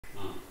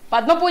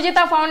పద్మపూజిత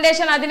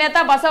foundation అధినేత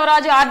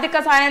బసవరాజు ఆర్థిక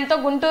సాయంతో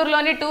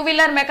గుంటూరులోని 2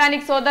 వీలర్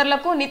మెకానిక్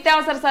సోదరులకు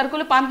నిత్యావసర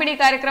సరుకులు పంపిణీ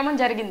కార్యక్రమం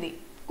జరిగింది.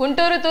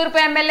 గుంటూరు తూర్పు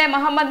ఎమ్మెల్యే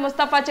మహమ్మద్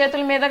ముస్తఫా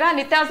చేతుల మీదుగా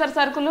నిత్యావసర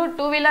సరుకులు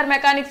 2 వీలర్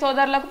మెకానిక్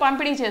సోదరులకు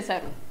పంపిణీ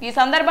చేశారు. ఈ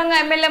సందర్భంగా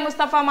ఎమ్మెల్యే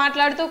ముస్తఫా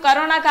మాట్లాడుతూ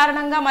కరోనా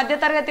కారణంగా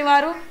మధ్యతరగతి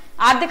వారు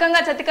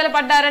ఆర్థికంగా చతికిల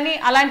పడ్డారని,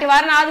 అలాంటి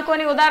వారిని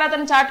ఆదుకొని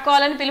ఉదారతను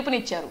చాటుకోవాలని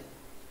పిలుపునిచ్చారు.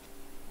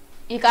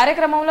 ఈ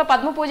కార్యక్రమంలో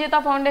పద్మపూజిత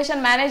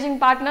foundation managing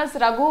partners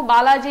Raghu,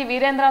 Balaji,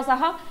 Virendra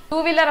సహా 2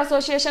 wheeler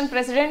association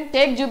president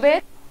Sheikh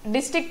Zubair,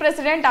 district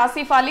president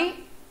Asif Ali,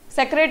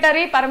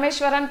 secretary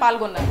Parameswaran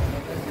పాల్గొన్నారు.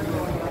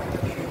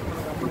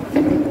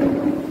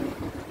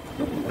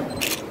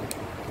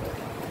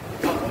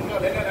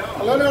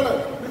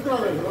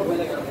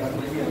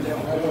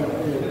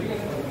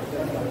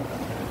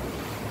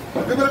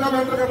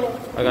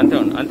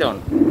 అంతే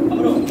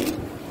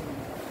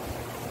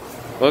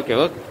ఓకే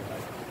ఓకే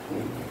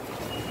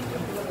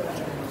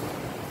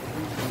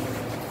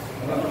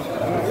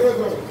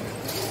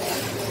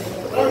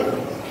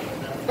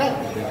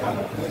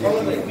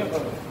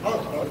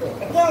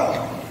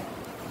Oh,